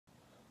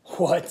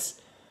What's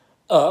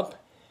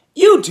up,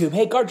 YouTube?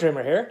 Hey, Card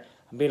Trimmer here.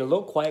 I'm being a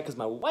little quiet because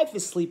my wife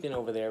is sleeping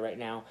over there right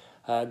now.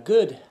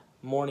 Good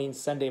morning,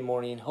 Sunday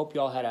morning. Hope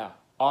you all had an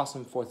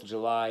awesome 4th of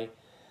July.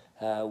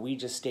 We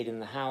just stayed in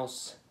the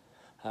house.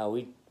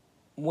 We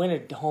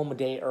went home a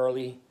day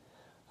early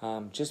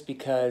just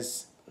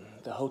because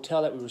the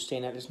hotel that we were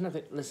staying at, there's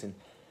nothing, listen,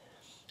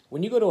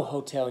 when you go to a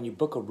hotel and you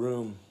book a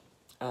room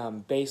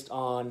based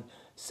on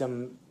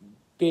some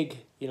big,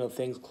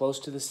 things close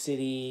to the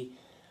city,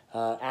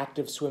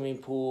 active swimming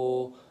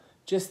pool,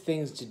 just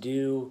things to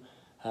do,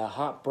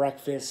 hot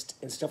breakfast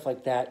and stuff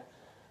like that.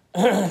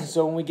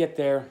 So when we get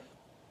there,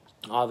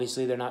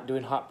 obviously they're not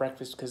doing hot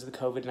breakfast because of the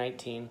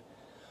COVID-19.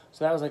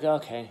 So that was like,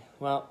 okay,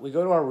 well, we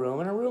go to our room,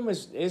 and our room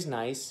is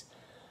nice,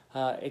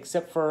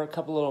 except for a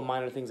couple little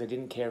minor things I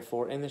didn't care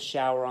for. In the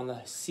shower on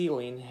the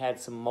ceiling had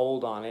some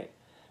mold on it.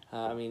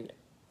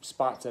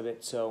 Spots of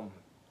it. So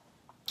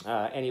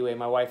anyway,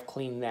 my wife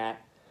cleaned that.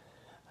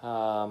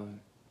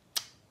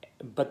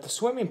 But the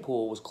swimming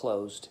pool was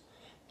closed,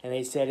 and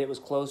they said it was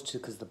closed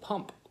because the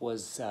pump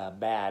was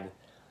bad.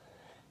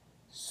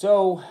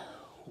 So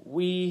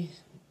we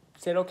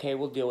said, okay,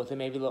 we'll deal with it.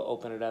 Maybe they'll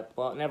open it up.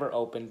 Well, it never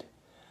opened.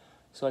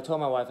 So I told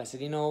my wife, I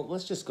said,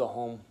 let's just go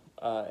home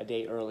a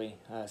day early,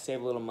 save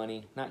a little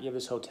money, not give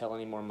this hotel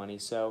any more money.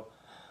 So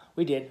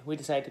we did. We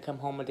decided to come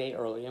home a day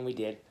early, and we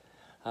did.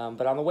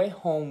 But on the way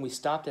home, we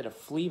stopped at a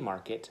flea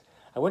market.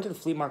 I went to the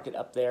flea market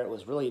up there. It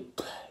was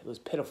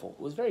pitiful.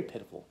 It was very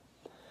pitiful.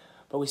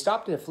 But we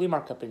stopped at a flea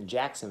market up in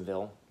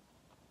Jacksonville,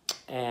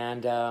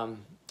 and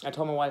I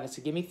told my wife, I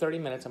said, give me 30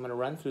 minutes. I'm going to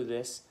run through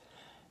this.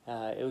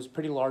 It was a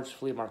pretty large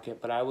flea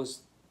market, but I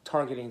was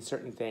targeting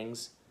certain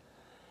things.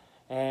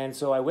 And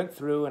so I went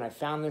through, and I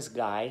found this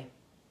guy,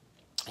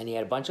 and he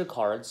had a bunch of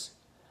cards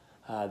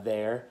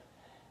there.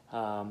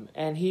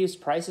 And his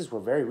prices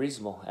were very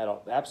reasonable,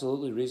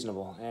 absolutely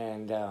reasonable.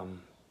 And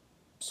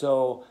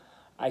so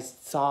I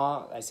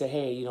said,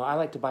 hey, I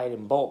like to buy it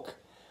in bulk.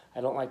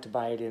 I don't like to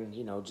buy it in,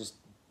 just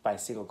buy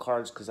single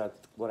cards because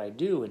that's what I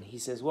do. And he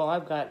says, well,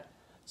 I've got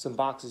some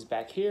boxes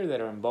back here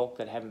that are in bulk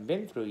that haven't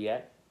been through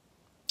yet.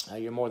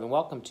 You're more than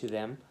welcome to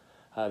them.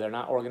 They're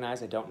not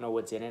organized. I don't know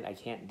what's in it. I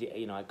can't,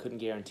 I couldn't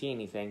guarantee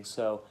anything.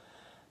 So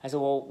I said,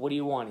 well, what do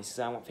you want? He says,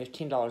 I want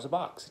 $15 a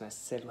box. And I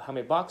said, well, how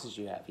many boxes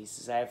do you have? He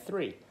says, I have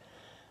 3.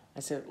 I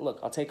said, look,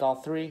 I'll take all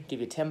 3,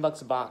 give you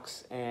 $10 a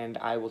box, and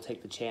I will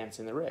take the chance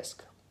and the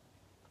risk.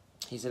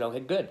 He said, okay,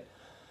 good.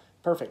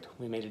 Perfect.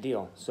 We made a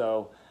deal.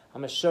 So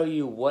I'm going to show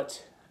you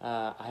what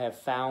I have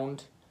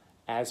found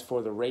as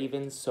for the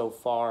Ravens so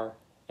far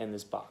in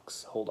this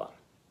box. Hold on.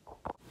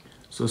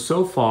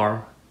 So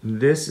far,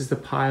 this is the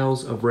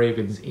piles of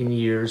Ravens in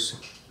years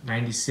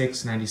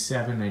 96,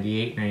 97,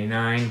 98,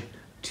 99,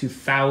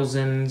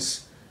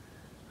 2000s.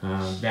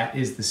 That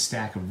is the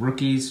stack of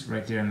rookies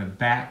right there in the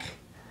back.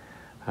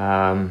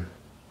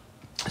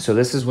 So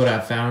this is what I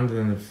found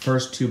in the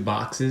first 2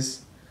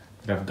 boxes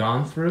that I've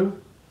gone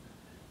through,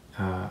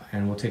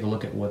 and we'll take a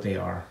look at what they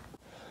are.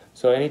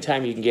 So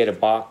anytime you can get a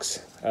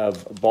box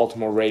of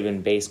Baltimore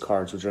Raven base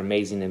cards, which are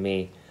amazing to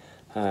me,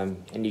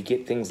 and you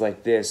get things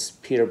like this,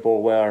 Peter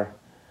Burwell,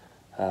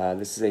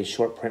 this is a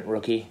short print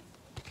rookie,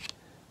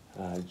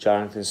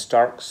 Jonathan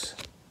Starks,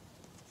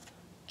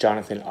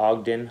 Jonathan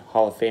Ogden,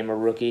 Hall of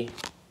Famer rookie,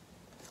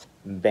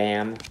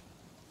 Bam,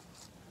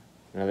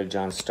 another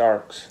John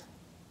Starks,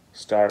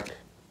 Stark,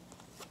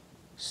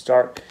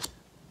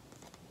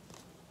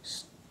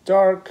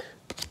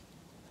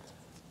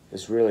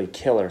 this really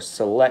killer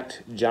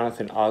select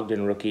Jonathan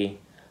Ogden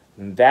rookie.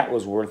 And that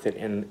was worth it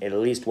in at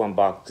least 1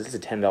 box. This is a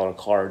 $10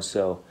 card,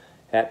 so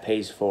that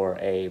pays for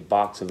a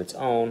box of its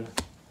own.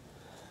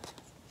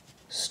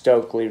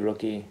 Stokely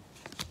rookie,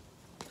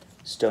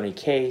 Stoney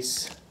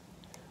Case.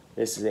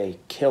 This is a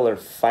killer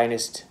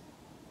finest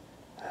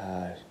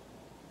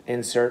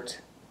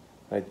insert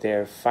right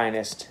there,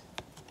 finest.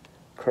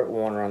 Kurt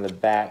Warner on the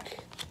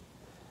back.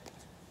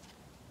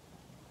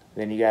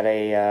 Then you got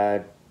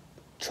a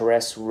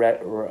Teres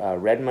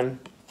Redmond,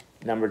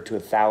 numbered to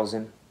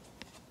 1,000.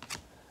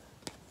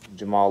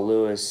 Jamal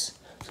Lewis.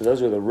 So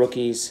those are the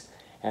rookies.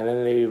 And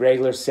then the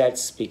regular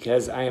sets,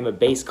 because I am a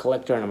base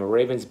collector and I'm a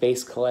Ravens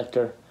base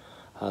collector.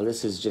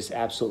 This is just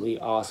absolutely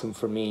awesome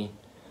for me.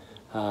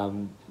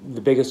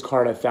 The biggest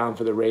card I found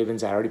for the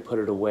Ravens, I already put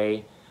it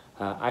away.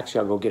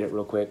 Actually, I'll go get it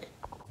real quick.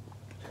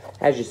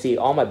 As you see,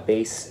 all my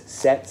base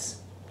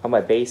sets, all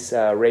my base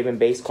Raven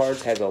base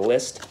cards has a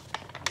list.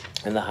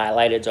 And the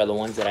highlighted are the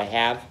ones that I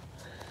have.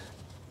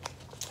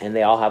 And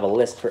they all have a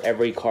list for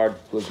every card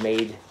that was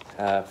made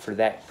for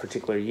that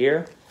particular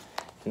year.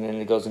 And then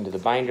it goes into the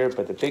binder.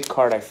 But the big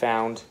card I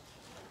found,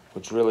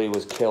 which really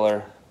was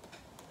killer,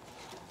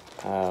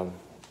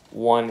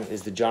 one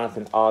is the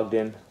Jonathan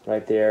Ogden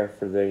right there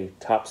for the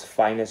Topps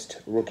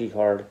Finest rookie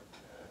card,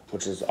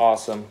 which is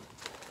awesome.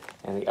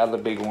 And the other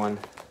big one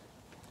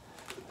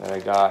that I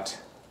got,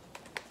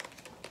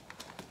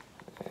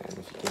 and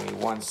if you give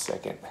me 1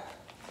 second,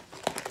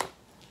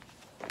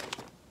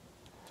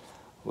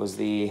 was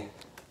the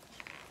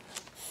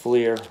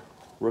Flea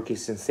Rookie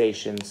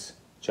Sensations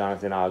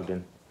Jonathan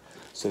Ogden.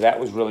 So that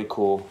was really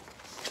cool.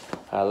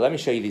 Let me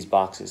show you these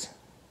boxes.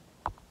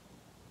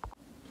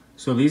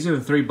 So these are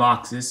the 3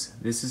 boxes.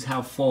 This is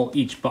how full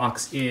each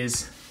box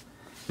is.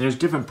 There's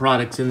different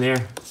products in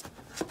there.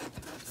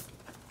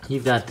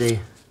 You've got the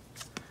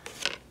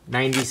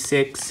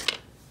 96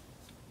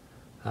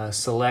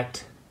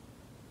 Select.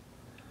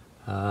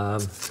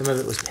 Some of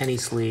it was penny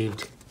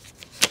sleeved.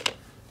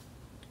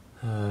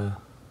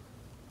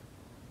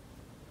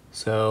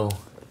 So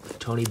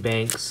Tony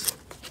Banks.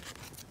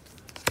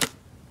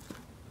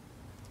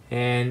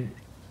 And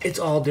it's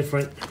all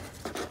different.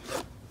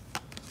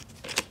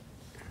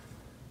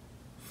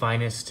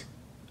 Finest.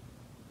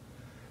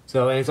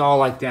 So, and it's all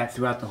like that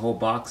throughout the whole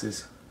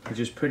boxes, which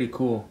is pretty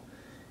cool.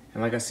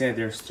 And like I said,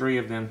 there's 3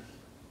 of them.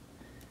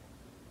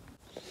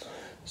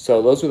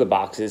 So those were the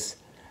boxes.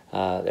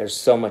 There's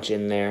so much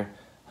in there.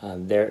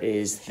 There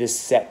is this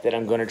set that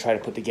I'm going to try to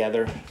put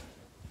together.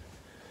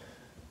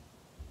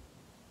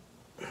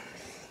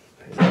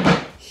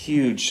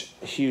 Huge,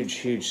 huge,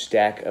 huge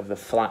stack of the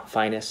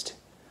Finest.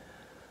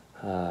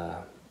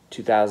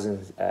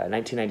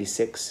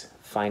 1996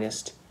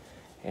 Finest.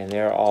 And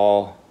they're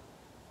all,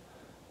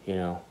 you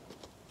know,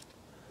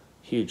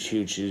 huge,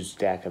 huge, huge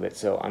stack of it.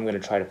 So I'm going to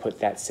try to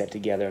put that set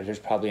together. There's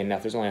probably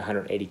enough. There's only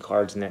 180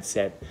 cards in that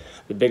set.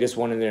 The biggest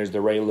one in there is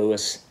the Ray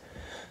Lewis,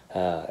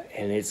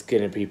 and it's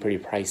going to be pretty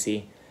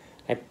pricey.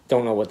 I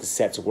don't know what the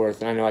set's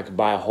worth, and I know I could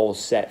buy a whole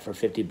set for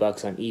 50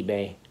 bucks on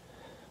eBay,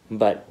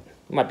 but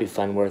it might be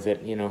fun, worth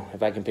it. You know,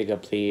 if I can pick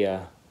up the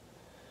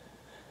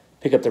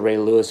Ray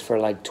Lewis for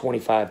like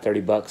 25,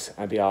 30 bucks,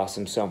 that'd be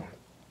awesome. So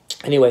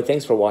anyway,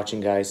 thanks for watching,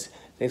 guys.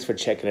 Thanks for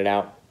checking it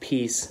out.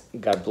 Peace.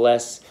 God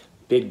bless.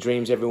 Big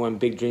dreams, everyone.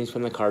 Big dreams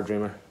from the Card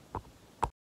Dreamer.